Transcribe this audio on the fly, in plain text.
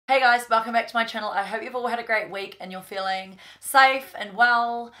Hey guys, welcome back to my channel. I hope you've all had a great week and you're feeling safe and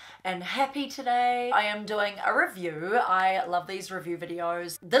well and happy today. I am doing a review. I love these review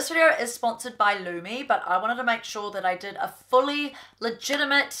videos. This video is sponsored by Luumi, but I wanted to make sure that I did a fully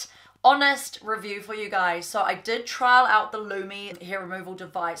legitimate, honest review for you guys. So I did trial out the Luumi hair removal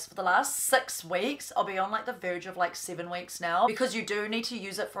device for the last 6 weeks. I'll be on like the verge of like 7 weeks now, because you do need to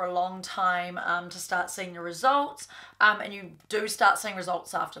use it for a long time to start seeing the results. And you do start seeing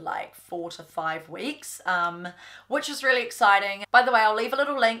results after like 4 to 5 weeks, which is really exciting. By the way, I'll leave a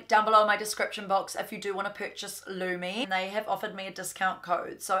little link down below in my description box if you do want to purchase Luumi. They have offered me a discount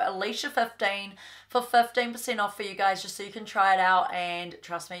code, so Alicia15 for 15% off for you guys, just so you can try it out, and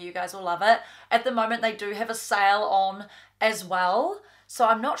trust me, you guys will love it. At the moment, they do have a sale on as well. So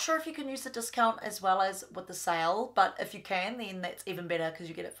I'm not sure if you can use the discount as well as with the sale, but if you can, then that's even better because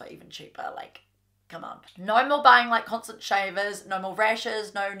you get it for even cheaper. Like, come on. No more buying like constant shavers, no more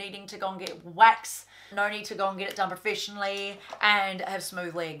rashes, no needing to go and get wax, no need to go and get it done professionally, and have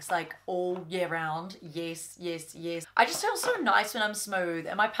smooth legs like all year round. Yes, yes, yes. I just feel so nice when I'm smooth,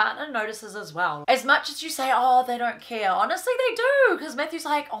 and my partner notices as well. As much as you say, oh, they don't care, honestly they do, because Matthew's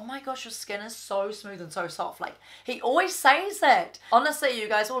like, oh my gosh, your skin is so smooth and so soft. Like, he always says that. Honestly, you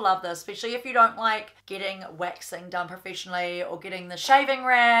guys will love this, especially if you don't like getting waxing done professionally or getting the shaving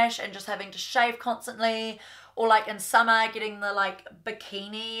rash and just having to shave constantly. Or like in summer, getting the like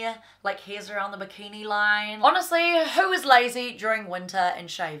bikini, like hairs around the bikini line. Honestly, who is lazy during winter and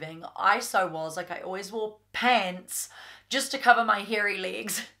shaving? I so was. Like, I always wore pants just to cover my hairy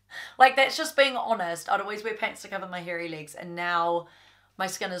legs. Like, that's just being honest. I'd always wear pants to cover my hairy legs, and now my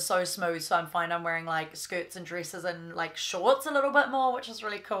skin is so smooth, so I'm fine. I'm wearing like skirts and dresses and like shorts a little bit more, which is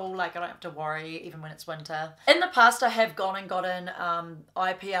really cool. Like, I don't have to worry even when it's winter. In the past, I have gone and gotten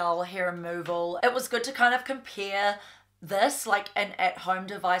IPL hair removal. It was good to kind of compare this, like an at-home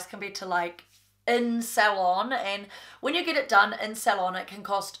device, compared to like in salon. And when you get it done in salon, it can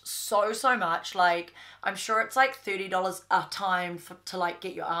cost so much. Like, I'm sure it's like $30 a time to like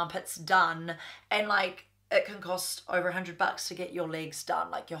get your armpits done, and like it can cost over $100 to get your legs done,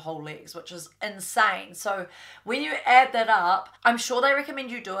 like your whole legs, which is insane. So when you add that up, I'm sure they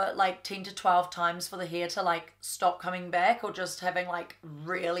recommend you do it like 10 to 12 times for the hair to like stop coming back, or just having like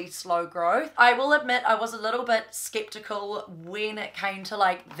really slow growth. I will admit I was a little bit skeptical when it came to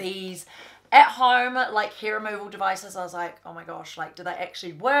like these at home like hair removal devices. I was like, oh my gosh, like, do they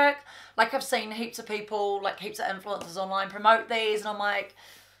actually work? Like, I've seen heaps of people, like heaps of influencers online promote these, and I'm like,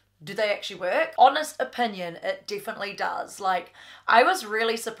 do they actually work? Honest opinion, it definitely does. Like, I was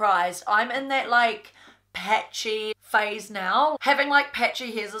really surprised. I'm in that like patchy phase now. Having like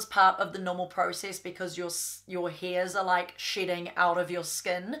patchy hairs is part of the normal process, because your hairs are like shedding out of your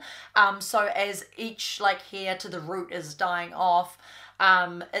skin. So as each like hair to the root is dying off,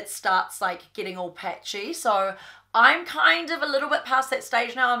 it starts like getting all patchy. So I'm kind of a little bit past that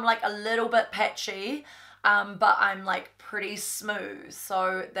stage now. I'm like a little bit patchy, but I'm like pretty smooth.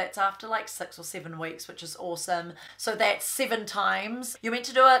 So that's after like 6 or 7 weeks, which is awesome. So that's 7 times. You're meant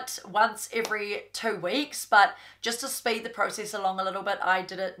to do it once every 2 weeks, but just to speed the process along a little bit, I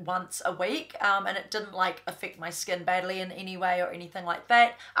did it once a week, and it didn't like affect my skin badly in any way or anything like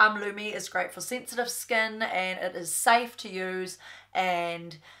that. Luumi is great for sensitive skin, and it is safe to use.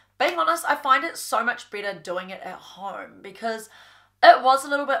 And being honest, I find it so much better doing it at home, because it was a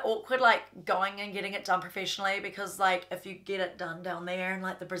little bit awkward like going and getting it done professionally, because like if you get it done down there in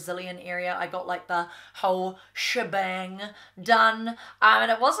like the Brazilian area, I got like the whole shebang done,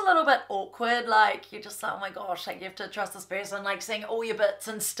 and it was a little bit awkward. Like, you're just like, oh my gosh, like you have to trust this person, like seeing all your bits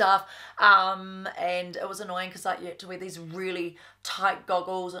and stuff, and it was annoying because like you had to wear these really tight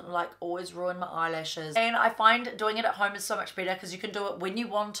goggles, and like always ruin my eyelashes. And I find doing it at home is so much better, because you can do it when you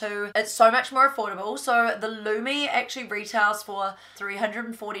want to. It's so much more affordable. So the Luumi actually retails for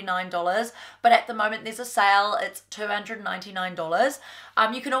 $349, but at the moment there's a sale, it's $299.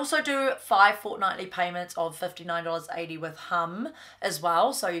 You can also do 5 fortnightly payments of $59.80 with as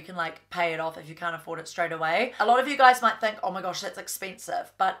well, so you can like pay it off if you can't afford it straight away. A lot of you guys might think, oh my gosh, that's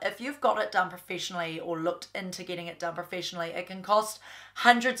expensive, but if you've got it done professionally or looked into getting it done professionally, it can cost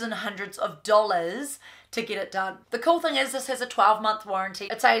hundreds and hundreds of dollars to get it done. The cool thing is this has a 12-month warranty.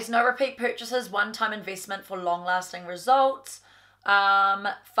 It says no repeat purchases, one-time investment for long-lasting results.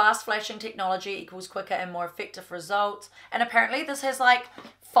 Fast flashing technology equals quicker and more effective results. And apparently this has like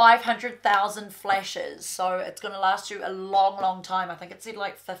 500,000 flashes, so it's going to last you a long time. I think it said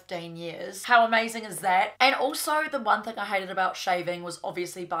like 15 years. How amazing is that? And also, the one thing I hated about shaving was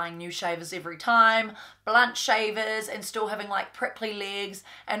obviously buying new shavers every time, blunt shavers, and still having like prickly legs,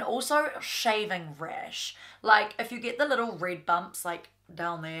 and also shaving rash. Like, if you get the little red bumps like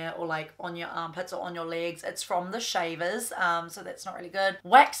down there or like on your armpits or on your legs. It's from the shavers, so that's not really good.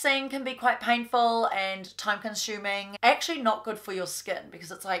 Waxing can be quite painful and time consuming. Actually not good for your skin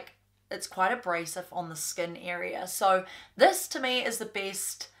because it's like, it's quite abrasive on the skin area. So this to me is the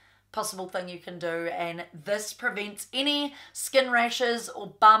best possible thing you can do, and this prevents any skin rashes or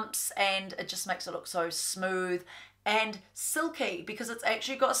bumps, and it just makes it look so smooth and silky because it's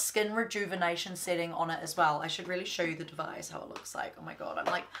actually got a skin rejuvenation setting on it as well. I should really show you the device, how it looks like. Oh my god,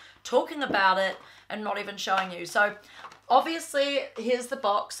 I'm like talking about it and not even showing you. So obviously here's the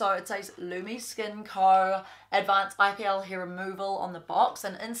box. So it says Luumi Skin Co. Advanced IPL Hair Removal on the box,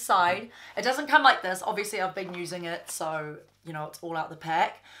 and inside it doesn't come like this. Obviously I've been using it, so you know it's all out the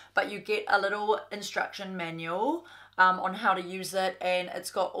pack, but you get a little instruction manual on how to use it, and it's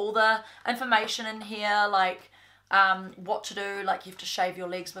got all the information in here, like what to do. Like you have to shave your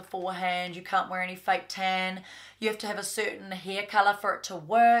legs beforehand, you can't wear any fake tan, you have to have a certain hair color for it to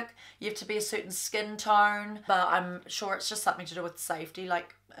work, you have to be a certain skin tone, but I'm sure it's just something to do with safety,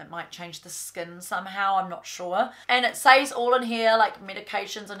 like it might change the skin somehow, I'm not sure. And it says all in here, like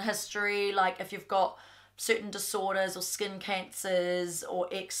medications and history, like if you've got certain disorders or skin cancers or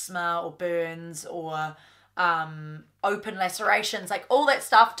eczema or burns or open lacerations, like all that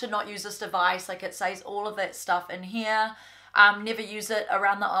stuff to not use this device. Like it says all of that stuff in here. Never use it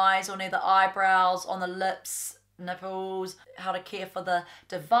around the eyes or near the eyebrows, on the lips, nipples, how to care for the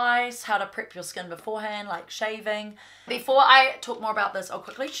device, how to prep your skin beforehand, like shaving. Before I talk more about this, I'll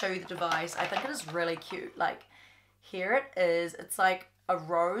quickly show you the device. I think it is really cute. Like here it is. It's like a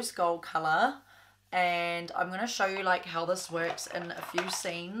rose gold color, and I'm going to show you like how this works in a few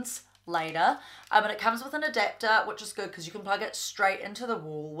scenes later. But it comes with an adapter, which is good because you can plug it straight into the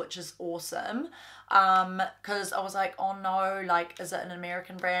wall, which is awesome. Because I was like, oh no, like is it an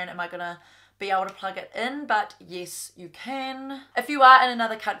American brand? Am I gonna be able to plug it in? But yes, you can. If you are in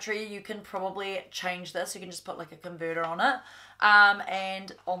another country, you can probably change this. You can just put like a converter on it.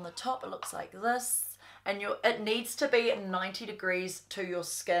 And on the top it looks like this. And it needs to be 90 degrees to your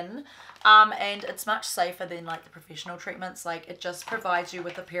skin, and it's much safer than like the professional treatments. Like it just provides you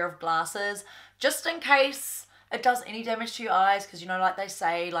with a pair of glasses just in case it does any damage to your eyes, because you know, like they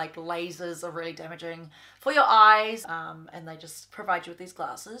say, like lasers are really damaging for your eyes, and they just provide you with these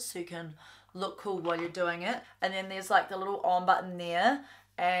glasses so you can look cool while you're doing it. And then there's like the little on button there,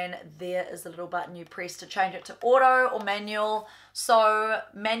 and there is the little button you press to change it to auto or manual. So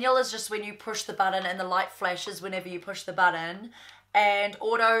manual is just when you push the button and the light flashes whenever you push the button, and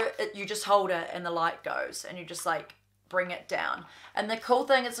auto, you just hold it and the light goes and you just like bring it down. And the cool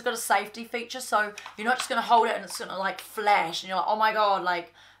thing is it's got a safety feature, so you're not just going to hold it and it's going to like flash and you're like, oh my god,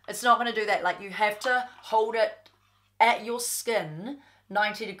 like it's not going to do that. Like you have to hold it at your skin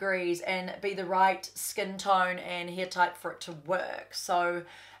 90 degrees and be the right skin tone and hair type for it to work. So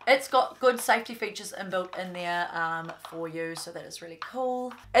it's got good safety features inbuilt in there for you, so that is really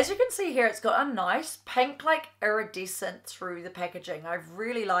cool. As you can see here, it's got a nice pink like iridescent through the packaging. I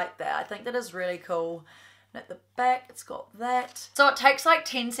really like that. I think that is really cool. And at the back it's got that. So it takes like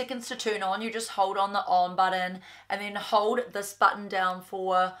 10 seconds to turn on. You just hold on the on button and then hold this button down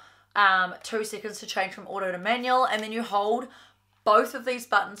for 2 seconds to change from auto to manual, and then you hold both of these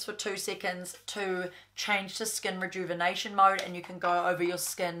buttons for 2 seconds to change to skin rejuvenation mode, and you can go over your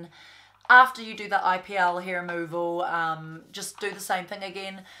skin after you do the IPL hair removal. Just do the same thing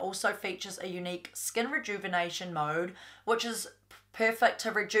again. Also features a unique skin rejuvenation mode, which is perfect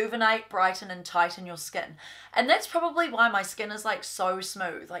to rejuvenate, brighten and tighten your skin. And that's probably why my skin is like so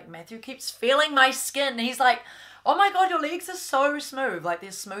smooth. Like Matthew keeps feeling my skin. He's like, oh my god, your legs are so smooth. Like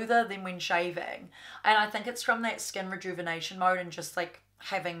they're smoother than when shaving. And I think it's from that skin rejuvenation mode and just like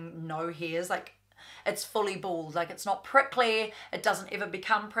having no hairs. Like it's fully bald. Like it's not prickly. It doesn't ever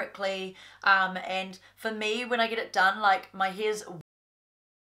become prickly. And for me, when I get it done, like my hair's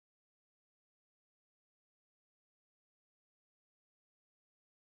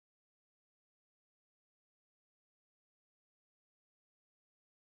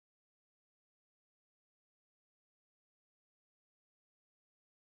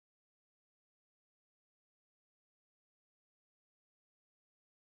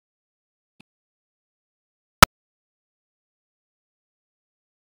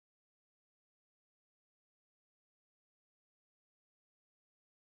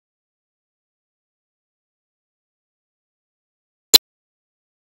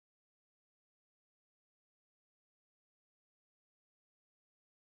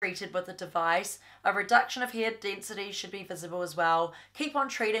treated with the device. A reduction of hair density should be visible as well. Keep on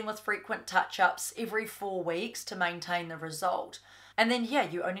treating with frequent touch-ups every 4 weeks to maintain the result. And then yeah,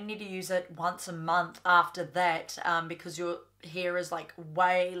 you only need to use it once a month after that, because your hair is like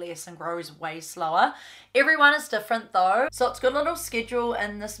way less and grows way slower. Everyone is different though, so it's got a little schedule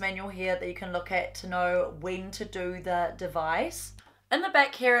in this manual here that you can look at to know when to do the device. In the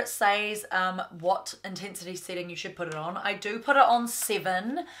back here it says what intensity setting you should put it on. I do put it on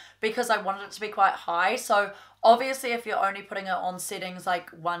 7 because I wanted it to be quite high. So obviously if you're only putting it on settings like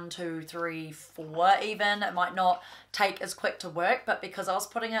 1, 2, 3, 4 even, it might not take as quick to work, but because I was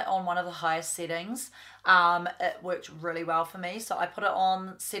putting it on one of the highest settings, it worked really well for me. So I put it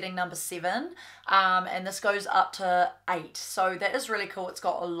on setting number 7, and this goes up to 8. So that is really cool. It's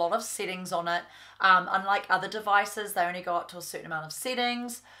got a lot of settings on it. Unlike other devices, they only go up to a certain amount of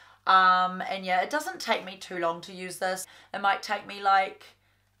settings. And yeah, it doesn't take me too long to use this. It might take me like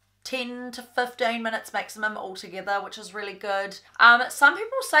 10 to 15 minutes maximum altogether, which is really good. Some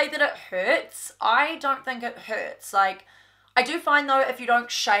people say that it hurts. I don't think it hurts. Like, I do find though, if you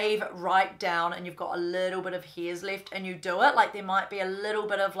don't shave right down and you've got a little bit of hairs left and you do it, like there might be a little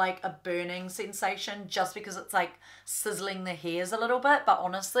bit of like a burning sensation just because it's like sizzling the hairs a little bit. But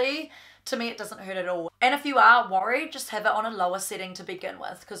honestly, to me, it doesn't hurt at all. And if you are worried, just have it on a lower setting to begin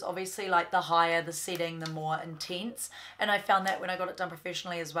with, because obviously like the higher the setting, the more intense. And I found that when I got it done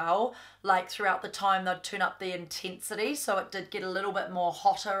professionally as well, like throughout the time they'd turn up the intensity, so it did get a little bit more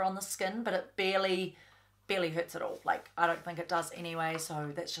hotter on the skin, but it barely hurts at all. Like, I don't think it does anyway,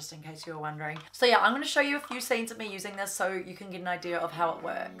 so that's just in case you were wondering. So yeah, I'm going to show you a few scenes of me using this so you can get an idea of how it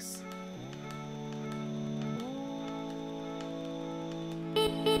works.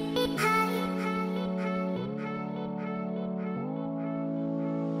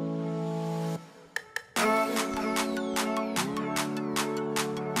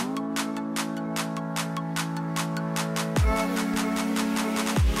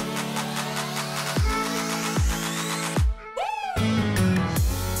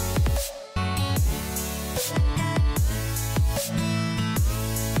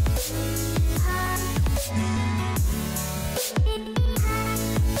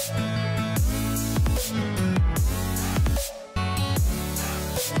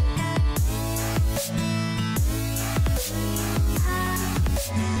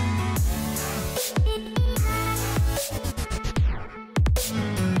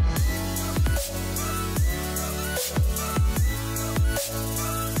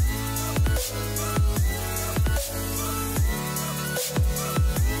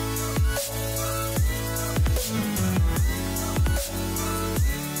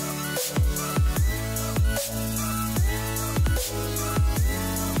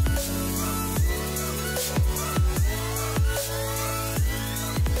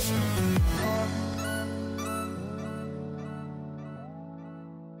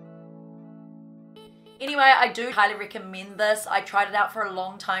 Anyway, I do highly recommend this. I tried it out for a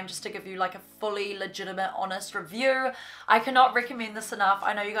long time just to give you like a fully legitimate, honest review. I cannot recommend this enough.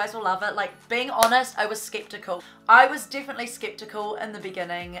 I know you guys will love it. Like, being honest, I was skeptical. I was definitely skeptical in the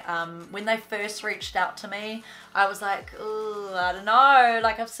beginning. When they first reached out to me, I was like, oh, I don't know.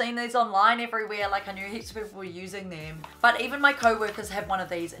 Like, I've seen these online everywhere. Like, I knew heaps of people were using them. But even my co-workers have one of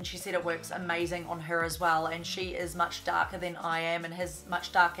these, and she said it works amazing on her as well. And she is much darker than I am and has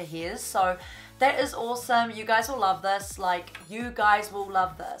much darker hairs. So that is awesome. You guys will love this. Like, you guys will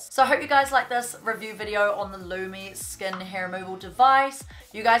love this. So I hope you guys like this review video on the Luumi Skin Hair Removal device.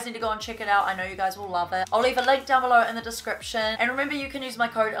 You guys need to go and check it out. I know you guys will love it. I'll leave a link down below in the description. And remember, you can use my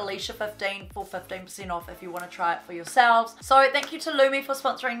code Alicia15 for 15% off if you want to try it for yourselves. So thank you to Luumi for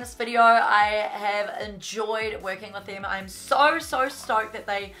sponsoring this video. I have enjoyed working with them. I'm so stoked that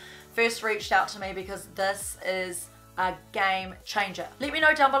they first reached out to me, because this is a game changer. Let me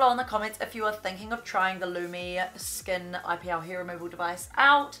know down below in the comments if you are thinking of trying the Luumi Skin IPL hair removal device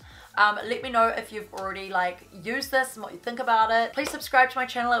out. Let me know if you've already like used this and what you think about it. Please subscribe to my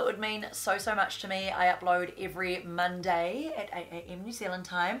channel. It would mean so much to me. I upload every Monday at 8 AM New Zealand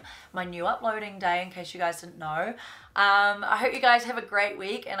time, my new uploading day, in case you guys didn't know. I hope you guys have a great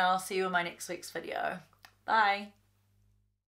week, and I'll see you in my next week's video. Bye.